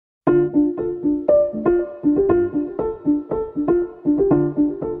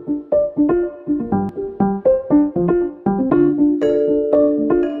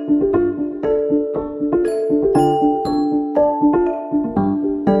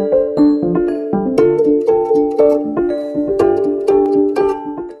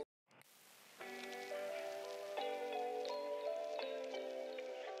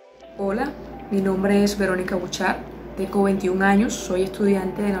Mi nombre es Verónica Abuchar, tengo 21 años, soy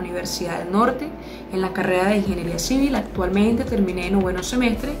estudiante de la Universidad del Norte en la carrera de Ingeniería Civil. Actualmente terminé el 9º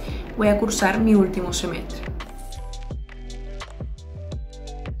semestre, voy a cursar mi último semestre.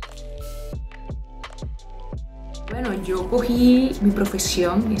 Bueno, yo cogí mi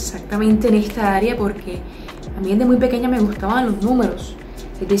profesión exactamente en esta área porque a mí desde muy pequeña me gustaban los números.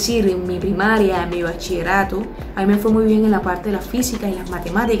 Es decir, en mi primaria, en mi bachillerato, a mí me fue muy bien en la parte de la física y las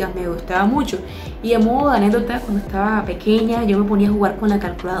matemáticas, me gustaba mucho. Y a modo de anécdota, cuando estaba pequeña, yo me ponía a jugar con la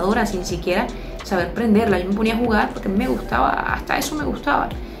calculadora sin siquiera saber prenderla. Yo me ponía a jugar porque a mí me gustaba, hasta eso me gustaba.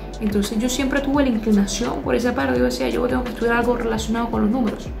 Entonces yo siempre tuve la inclinación por esa parte. Yo decía, yo tengo que estudiar algo relacionado con los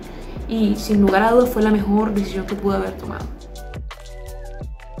números. Y sin lugar a dudas fue la mejor decisión que pude haber tomado.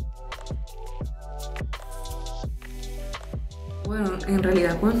 Bueno, en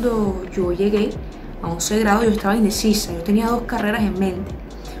realidad cuando yo llegué a 11 grado yo estaba indecisa, yo tenía dos carreras en mente.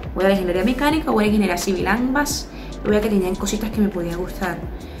 Voy a la ingeniería mecánica o voy a la ingeniería civil, ambas yo veía que tenían cositas que me podían gustar.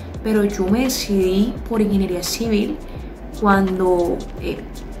 Pero yo me decidí por ingeniería civil cuando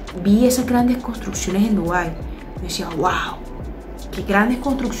vi esas grandes construcciones en Dubái. Yo decía, wow, qué grandes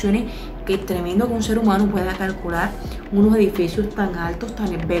construcciones, qué tremendo que un ser humano pueda calcular unos edificios tan altos,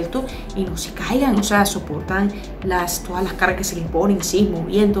 tan esbeltos y no se caigan, o sea, soportan todas las cargas que se le imponen, sismo,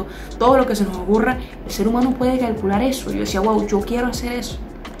 viento, todo lo que se nos ocurra, el ser humano puede calcular eso. Yo decía, wow, yo quiero hacer eso,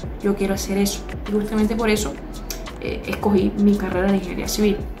 yo quiero hacer eso. Y justamente por eso escogí mi carrera de ingeniería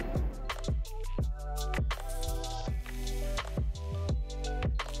civil.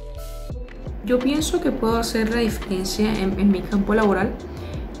 Yo pienso que puedo hacer la diferencia en mi campo laboral,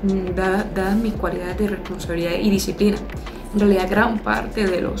 dadas mis cualidades de responsabilidad y disciplina. En realidad gran parte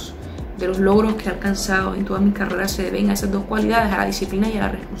de los logros que he alcanzado en toda mi carrera se deben a esas dos cualidades, a la disciplina y a la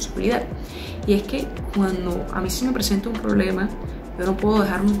responsabilidad. Y es que cuando a mí se me presenta un problema, yo no puedo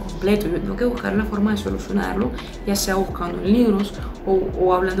dejarlo incompleto, yo tengo que buscar la forma de solucionarlo, ya sea buscando en libros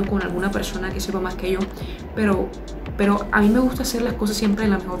o hablando con alguna persona que sepa más que yo, pero a mí me gusta hacer las cosas siempre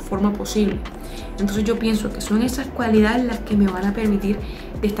de la mejor forma posible. Entonces yo pienso que son esas cualidades las que me van a permitir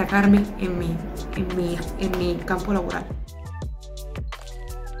destacarme en mi campo laboral.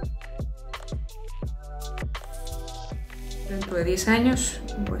 Dentro de 10 años,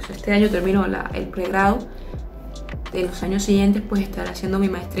 pues este año termino el pregrado. En los años siguientes pues estaré haciendo mi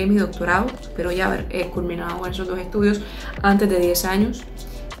maestría y mi doctorado. Espero ya haber culminado con esos dos estudios antes de 10 años.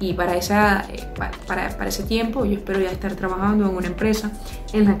 Y para ese tiempo yo espero ya estar trabajando en una empresa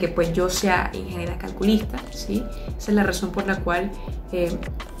en la que pues yo sea ingeniera calculista, ¿sí? Esa es la razón por la cual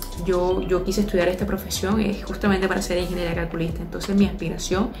yo quise estudiar esta profesión, es justamente para ser ingeniera calculista. Entonces mi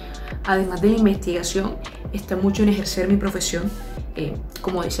aspiración, además de la investigación, está mucho en ejercer mi profesión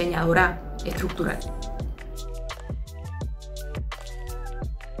como diseñadora estructural.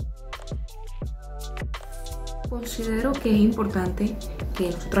 Considero que es importante que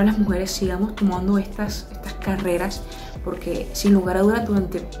nosotras las mujeres sigamos tomando estas carreras porque sin lugar a dudas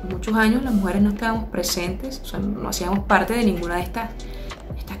durante muchos años las mujeres no estábamos presentes, o sea, no hacíamos parte de ninguna de estas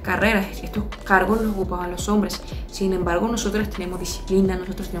carreras, estos cargos los ocupaban los hombres. Sin embargo, nosotras tenemos disciplina,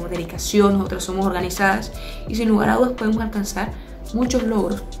 nosotros tenemos dedicación, nosotras somos organizadas y sin lugar a dudas podemos alcanzar muchos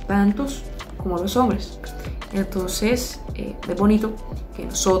logros, tantos como los hombres. Entonces, es bonito que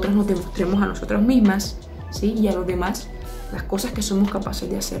nosotras nos demostremos a nosotras mismas, ¿sí? Y a los demás las cosas que somos capaces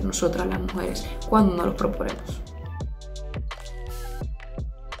de hacer nosotras las mujeres cuando nos lo proponemos.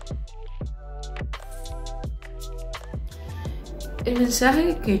 El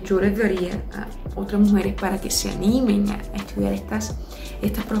mensaje que yo les daría a otras mujeres para que se animen a estudiar estas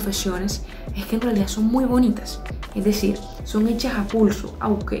profesiones es que en realidad son muy bonitas, es decir, son hechas a pulso,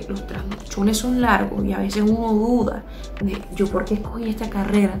 aunque los trasnochones son largos y a veces uno duda de yo por qué escogí esta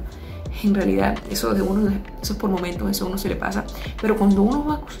carrera. En realidad eso es por momentos, eso a uno se le pasa, pero cuando uno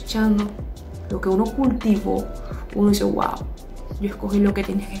va cosechando lo que uno cultivó, uno dice, wow, yo escogí lo que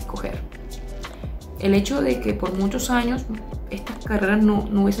tenía que escoger. El hecho de que por muchos años estas carreras no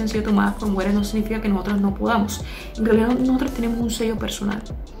hubiesen sido tomadas por mujeres no significa que nosotras no podamos. En realidad nosotros tenemos un sello personal.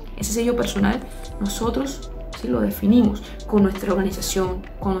 Ese sello personal nosotros sí lo definimos con nuestra organización,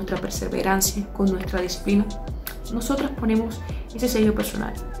 con nuestra perseverancia, con nuestra disciplina. Nosotras ponemos ese sello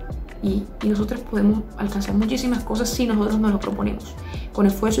personal. Y nosotros podemos alcanzar muchísimas cosas si nosotros nos lo proponemos. Con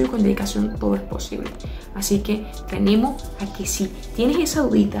esfuerzo y con dedicación todo es posible. Así que te animo a que si tienes esa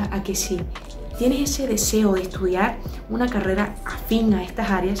dudita, a que si tienes ese deseo de estudiar una carrera afín a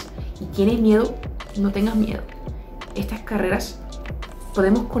estas áreas y tienes miedo, no tengas miedo. Estas carreras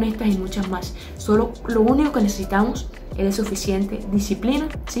podemos con estas y muchas más. Solo lo único que necesitamos es suficiente disciplina,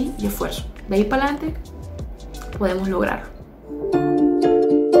 ¿sí? Y esfuerzo. De ahí para adelante podemos lograrlo.